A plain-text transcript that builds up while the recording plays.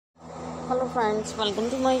Hello friends, welcome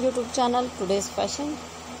to my YouTube channel. Today's fashion.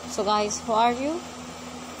 So guys, how are you?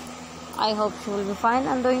 I hope you will be fine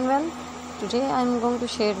and doing well. Today I am going to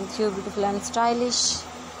share with you beautiful and stylish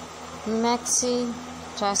maxi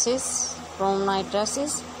dresses, prom night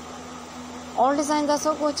dresses. All designs are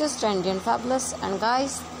so gorgeous, trendy and fabulous. And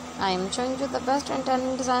guys, I am showing you the best and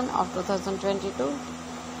trending design of 2022.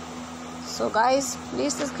 So guys,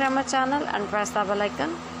 please subscribe my channel and press the bell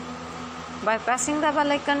icon. By pressing the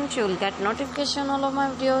bell icon, you will get notification all of my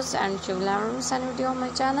videos and you will never miss any video on my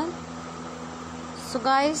channel. So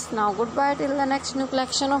guys, now goodbye till the next new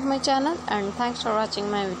collection of my channel, and thanks for watching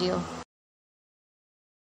my video.